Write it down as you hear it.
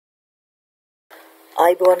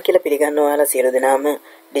ආයිබෝවන් කියලා පිළිගන්නවා ඔයාලා සියලු දෙනාම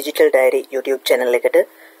ඩිජිටල් ඩයරි YouTube channel එකට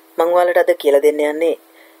මම ඔයාලට අද කියලා දෙන්න යන්නේ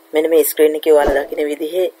මෙන්න මේ ස්ක්‍රීන් එකේ ඔයාලා දකින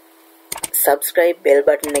විදිහේ subscribe bell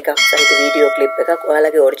button එකක් සහිත වීඩියෝ ක්ලිප් එකක්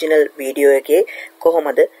ඔයාලගේ ඔරිජිනල් වීඩියෝ එකේ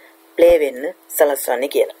කොහොමද ප්ලේ වෙන්න සලස්වන්නේ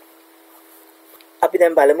කියලා. අපි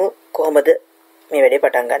දැන් බලමු කොහොමද මේ වැඩේ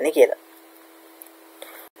පටන් ගන්න කියලා.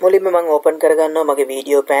 මුලින්ම මම ඕපන් කරගන්නවා මගේ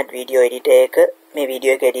වීඩියෝ පෑඩ් වීඩියෝ එඩිටර් එක මේ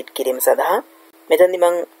වීඩියෝ එක එඩිට් කිරීම සඳහා. මෙතනදි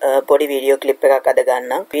මම පොඩි වීඩියෝ ක්ලිප් එකක් අද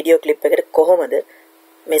ගන්නම්. වීඩියෝ ක්ලිප් එකට කොහොමද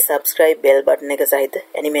මේ subscribe bell button එක සහිත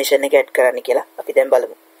animation එක add කරන්න කියලා අපි දැන්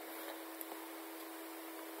බලමු.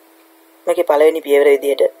 මේකේ පළවෙනි පියවර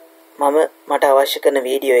විදිහට මට අවශ්‍ය කරන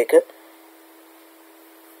වීඩියෝ එක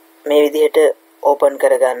මේ විදිහට ඕපන්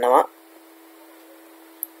කරගන්නවා.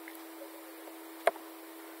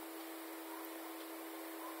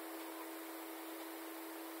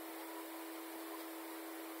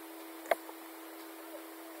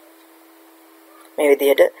 මේ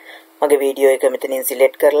විදිහට මගේ වීඩියෝ එක මෙතනින්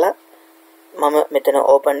සිලෙක්ට් කරලා මම මෙතන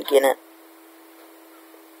ඕපන් කියන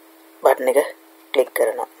බටන් එක ක්ලික්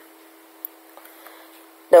කරනවා.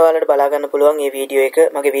 දැන් ඔයාලට බලා ගන්න පුළුවන් මේ වීඩියෝ එක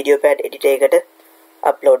මගේ වීඩියෝ පෑඩ් එඩිටර් එකට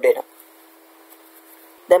අප්ලෝඩ් වෙනවා.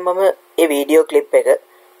 දැන් මම මේ වීඩියෝ ක්ලිප් එක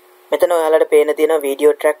මෙතන ඔයාලට පේන තියෙනවා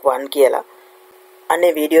වීඩියෝ ට්‍රැක් 1 කියලා.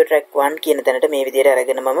 අනේ වීඩියෝ ට්‍රැක් 1 කියන තැනට මේ විදිහට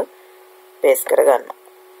අරගෙන මම පේස්ට් කරගන්නවා.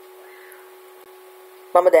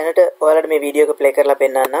 මම දැනට ඔයාලට මේ වීඩියෝ එක ප්ලේ කරලා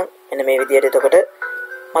පෙන්නන්නම්. මෙන්න මේ විදිහට එතකොට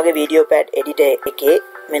මගේ වීඩියෝ පෑඩ් එඩිටර් එකේ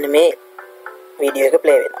මෙන්න මේ වීඩියෝ එක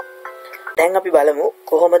ප්ලේ වෙනවා. දැන් අපි බලමු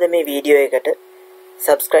කොහොමද මේ වීඩියෝ එකට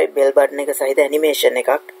subscribe bell button එක සහිත animation එකක්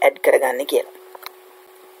add කරගන්නේ කියලා.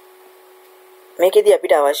 මේකෙදි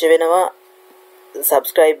අපිට අවශ්‍ය වෙනවා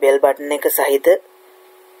subscribe bell button එක සහිත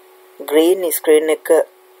green screen එක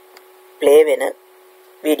play වෙන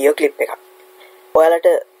වීඩියෝ ක්ලිප් එකක්. ඔයාලට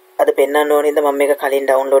අද පෙන්වන්න ඕනින්ද මම මේක කලින්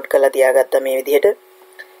ඩවුන්ලෝඩ් කරලා තියාගත්තා මේ විදිහට.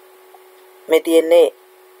 මේ තියෙන්නේ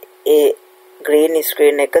ඒ green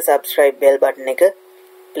screen එක subscribe bell button එක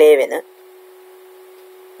play වෙන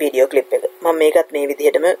වීඩියෝ ක්ලිප් එක. මම මේකත් මේ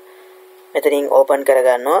විදිහටම මෙතනින් ඕපන්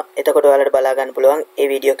කරගන්නවා. එතකොට ඔයාලට බලා ගන්න පුළුවන් ඒ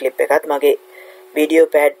වීඩියෝ ක්ලිප් එකත් මගේ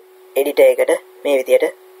වීඩියෝ පෑඩ් එඩිටර් එකට මේ විදිහට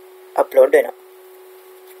අප්ලෝඩ් වෙනවා.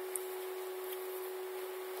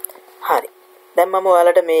 හරි. දැන් මම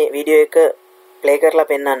ඔයාලට මේ වීඩියෝ එක ප්ලේ කරලා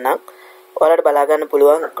පෙන්නන්නම්. ඔයාලට බලා ගන්න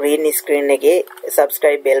පුළුවන් green screen එකේ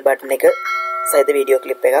subscribe bell button එක සහිත වීඩියෝ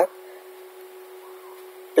ක්ලිප් එකක්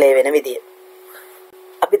ප්ලේ වෙන විදිය.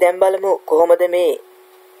 අපි දැන් බලමු කොහොමද මේ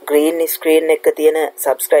green screen එක තියෙන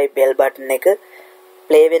subscribe bell button එක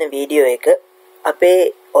play වෙන වීඩියෝ එක අපේ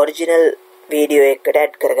original වීඩියෝ එකට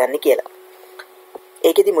add කරගන්න කියලා.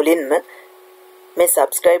 ඒකෙදි මුලින්ම මේ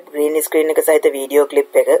subscribe green screen එක සහිත වීඩියෝ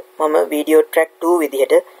ක්ලිප් එක මම වීඩියෝ track 2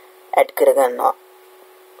 විදිහට add කරගන්නවා.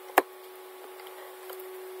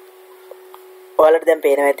 ඔයාලට දැන්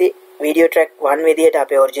පේනවා ඇති වීඩියෝ track 1 විදිහට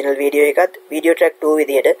අපේ original වීඩියෝ එකත් වීඩියෝ track 2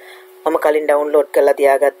 විදිහට මම කලින් ඩවුන්ලෝඩ් කරලා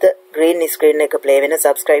තියාගත්ත green screen එක play වෙන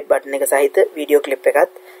subscribe button එක සහිත වීඩියෝ ක්ලිප්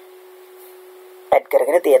එකත් add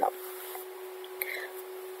කරගෙන තියෙනවා.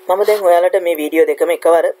 මම දැන් ඔයාලට මේ වීඩියෝ දෙකම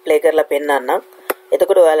එකවර play කරලා පෙන්නන්නම්.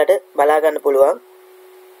 එතකොට ඔයාලට බලා ගන්න පුළුවන්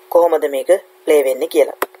කොහොමද මේක play වෙන්නේ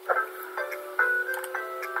කියලා.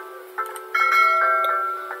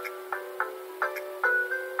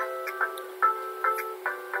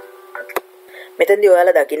 මෙතෙන්දී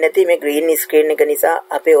ඔයාලා දකින්න ඇති මේ green screen එක නිසා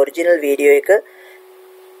අපේ original වීඩියෝ එක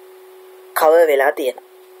cover වෙලා තියෙනවා.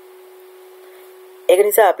 ඒක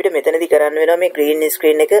නිසා අපිට මෙතනදී කරන්න වෙනවා මේ green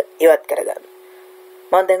screen එක ඉවත් කරගන්න.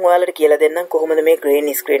 මම දැන් ඔයාලට කියලා දෙන්නම් කොහොමද මේ green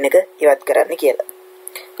screen එක ඉවත් කරන්න කියලා.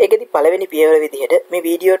 ඒකෙදි පළවෙනි පියවර විදිහට මේ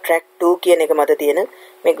video track 2 කියන එක මත තියෙන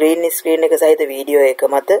මේ green screen එක සහිත වීඩියෝ එක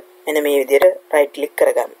මත මෙන්න මේ විදිහට right click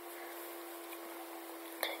කරගන්න.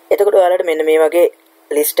 එතකොට ඔයාලට මෙන්න මේ වගේ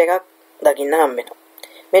list එකක් දකින්න හම්බ වෙනවා.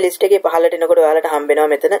 මේ ලිස්ට් එකේ පහළට එනකොට ඔයාලට හම්බ වෙනවා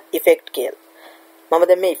මෙතන effect කියලා. මම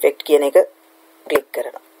දැන් මේ effect කියන එක ක්ලික්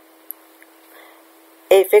කරනවා.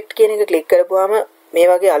 ඒ effect කියන එක ක්ලික් කරපුවාම මේ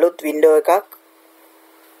වගේ අලුත් window එකක්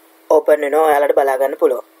open වෙනවා. ඔයාලට බලා ගන්න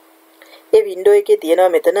පුළුවන්. ඒ window එකේ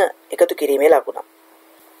තියෙනවා මෙතන එකතු කිරීමේ ලකුණ.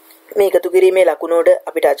 මේ එකතු කිරීමේ ලකුණ උඩ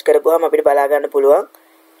අපි ටච් කරපුවාම අපිට බලා ගන්න පුළුවන්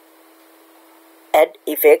add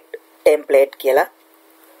effect template කියලා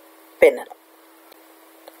පෙන්නනවා.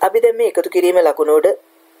 අපි දැන් මේ එකතු කිරීමේ ලකුණ උඩ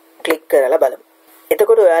ක්ලික් කරලා බලමු.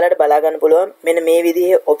 එතකොට ඔයාලට බලා ගන්න පුළුවන් මෙන්න මේ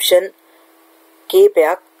විදිහේ ඔප්ෂන්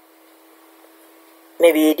කීපයක්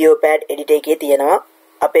මේ වීඩියෝ පෑඩ් එඩිටර් එකේ තියෙනවා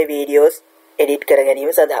අපේ වීඩියෝස් එඩිට් කර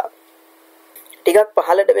ගැනීම සඳහා. ටිකක්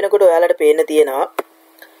පහළට වෙනකොට ඔයාලට පේන්න තියෙනවා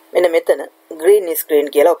මෙන්න මෙතන green screen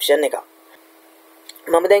කියලා ඔප්ෂන් එකක්.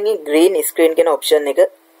 මම දැන් මේ green screen කියන ඔප්ෂන් එක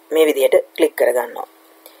මේ විදිහට ක්ලික් කරගන්නවා.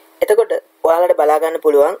 එතකොට ඔයාලට බලා ගන්න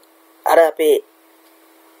පුළුවන් අර අපේ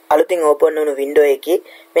අලුතින් ඕපන් වුණු වින්ඩෝ එකේ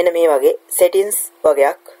මෙන්න මේ වගේ settings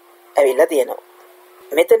වගේක් ඇවිල්ලා තියෙනවා.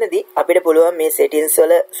 මෙතනදී අපිට පුළුවන් මේ settings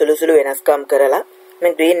වල සුළු සුළු වෙනස්කම් කරලා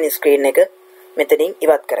මේ green screen එක මෙතනින්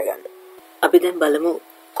ඉවත් කරගන්න. අපි දැන් බලමු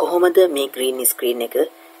කොහොමද මේ green screen එක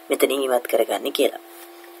මෙතනින් ඉවත් කරගන්නේ කියලා.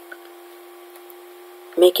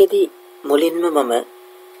 මේකෙදි මුලින්ම මම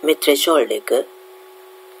මේ threshold එක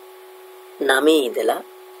 9 ඉඳලා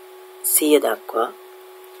 100 දක්වා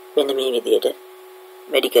මෙන්න මේ විදිහට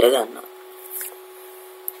වැඩි කර ගන්නවා.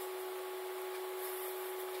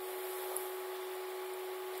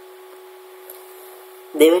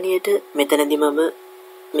 දෙවැනියට මෙතනදී මම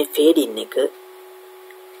මේ fade-in එක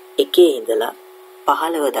 1 ඉඳලා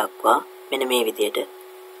 15 දක්වා මෙන්න මේ විදිහට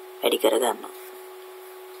වැඩි කර ගන්නවා.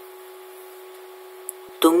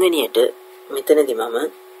 තුන්වෙනියට මෙතනදී මම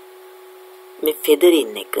මේ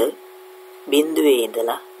feather-in එක 0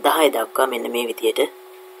 ඉඳලා 10 දක්වා මෙන්න මේ විදිහට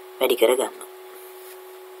වැඩි කර ගන්නවා.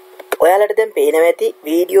 ඔයාලට දැන් පේනවා ඇති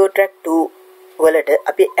video track 2 වලට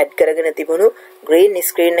අපි add කරගෙන තිබුණු green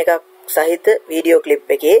screen එකක් සහිත video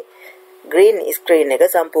clip එකේ green screen එක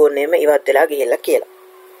සම්පූර්ණයෙන්ම ඉවත් වෙලා ගිහිල්ලා කියලා.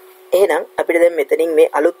 එහෙනම් අපිට දැන් මෙතනින් මේ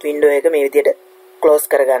අලුත් window එක මේ විදිහට close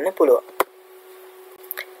කරගන්න පුළුවන්.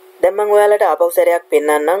 දැන් මම ඔයාලට ආපහු සැරයක්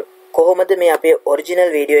පෙන්නන්නම් කොහොමද මේ අපේ original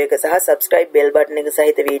video එක සහ subscribe bell button එක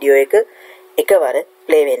සහිත video එක එකවර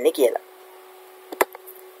play වෙන්නේ කියලා.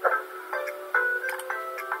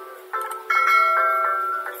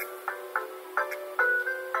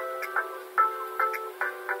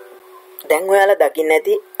 දැන් ඔයාලා දකින්න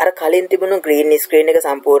ඇති අර කලින් තිබුණු green screen එක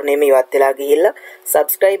සම්පූර්ණයෙන්ම ඉවත් වෙලා ගිහිල්ලා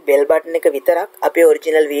subscribe bell button එක විතරක් අපේ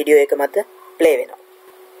original video එක මත play වෙනවා.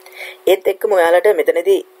 ඒත් එක්කම ඔයාලට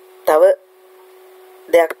මෙතනදී තව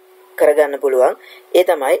දෙයක් කරගන්න පුළුවන්. ඒ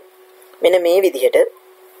තමයි මෙන්න මේ විදිහට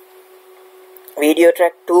video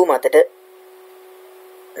track 2 මතට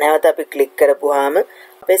නැවත අපි click කරපුවාම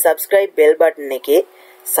අපේ subscribe bell button එකේ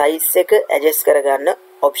size එක adjust කරගන්න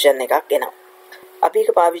option එකක් එනවා. අපි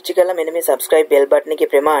ඒක පාවිච්චි කරලා මෙන්න මේ subscribe bell button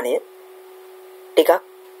එකේ ප්‍රමාණය ටිකක්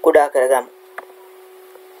කුඩා කරගමු.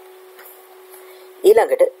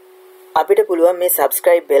 ඊළඟට අපිට පුළුවන් මේ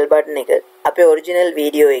subscribe bell button එක අපේ original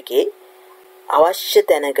video එකේ අවශ්‍ය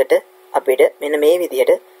තැනකට අපිට මෙන්න මේ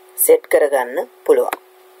විදිහට set කරගන්න පුළුවන්.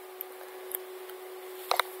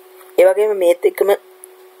 ඒ වගේම මේත් එක්කම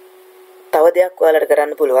තව දෙයක් ඔයාලට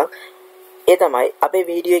කරන්න පුළුවන්. ඒ තමයි අපේ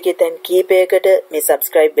වීඩියෝ එකේ තැන් කීපයකට මේ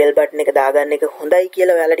subscribe bell button එක දාගන්න එක හොඳයි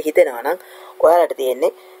කියලා ඔයාලට හිතෙනවා නම් ඔයාලට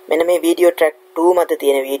තියෙන්නේ මෙන්න මේ video track 2 මත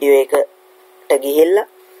තියෙන වීඩියෝ එකට ගිහිල්ලා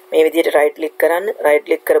මේ විදිහට right click කරන්න. right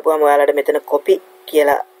click කරපුවාම ඔයාලට මෙතන copy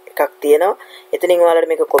කියලා එකක් තියෙනවා. එතනින් ඔයාලට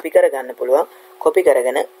මේක copy කරගන්න පුළුවන්. copy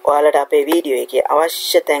කරගෙන ඔයාලට අපේ වීඩියෝ එකේ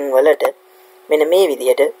අවශ්‍ය තැන් වලට මෙන්න මේ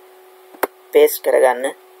විදිහට paste කරගන්න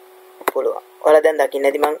පුළුවන්. ඔයාලා දැන් දකින්න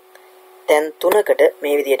ඇති මම තැන් 3කට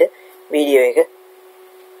මේ විදිහට වීඩියෝ එක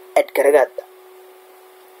ඇඩ් කරගත්තා.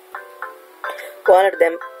 ඔයාලට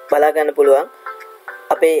දැන් බලා ගන්න පුළුවන්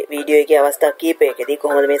අපේ වීඩියෝ එකේ අවස්ථා කීපයකදී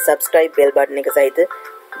කොහොමද මේ subscribe bell button එක සහිත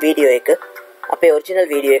වීඩියෝ එක අපේ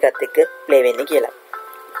original වීඩියෝ එකත් එක්ක play වෙන්නේ කියලා.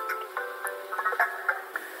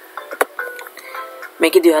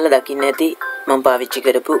 මේකෙදි ඔයාලා දකින්න ඇති මම පාවිච්චි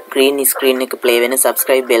කරපු green screen එක play වෙන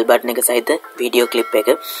subscribe bell button එක සහිත වීඩියෝ clip එක.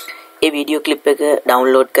 ඒ වීඩියෝ clip එක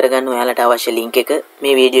download කරගන්න ඔයාලට අවශ්‍ය link එක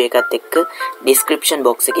මේ වීඩියෝ එකත් එක්ක description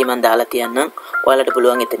box එකේ මම දාලා තියන්නම්. ඔයාලට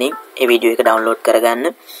පුළුවන් එතනින් ඒ වීඩියෝ එක download කරගන්න.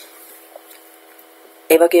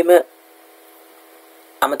 ඒ වගේම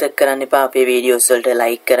අමතක කරන්න එපා අපේ වීඩියෝස් වලට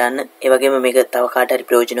like කරන්න. ඒ වගේම මේක තව කාට හරි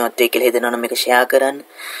ප්‍රයෝජනවත් වෙයි කියලා හිතනවා නම් මේක share කරන්න.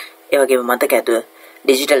 ඒ වගේම මතක ඇතුව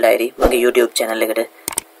digital diary මගේ YouTube channel එකට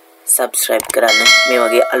subscribe කරන්න. මේ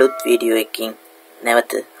වගේ අලුත් වීඩියෝ එකකින්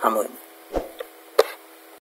නැවත හමු වෙමු.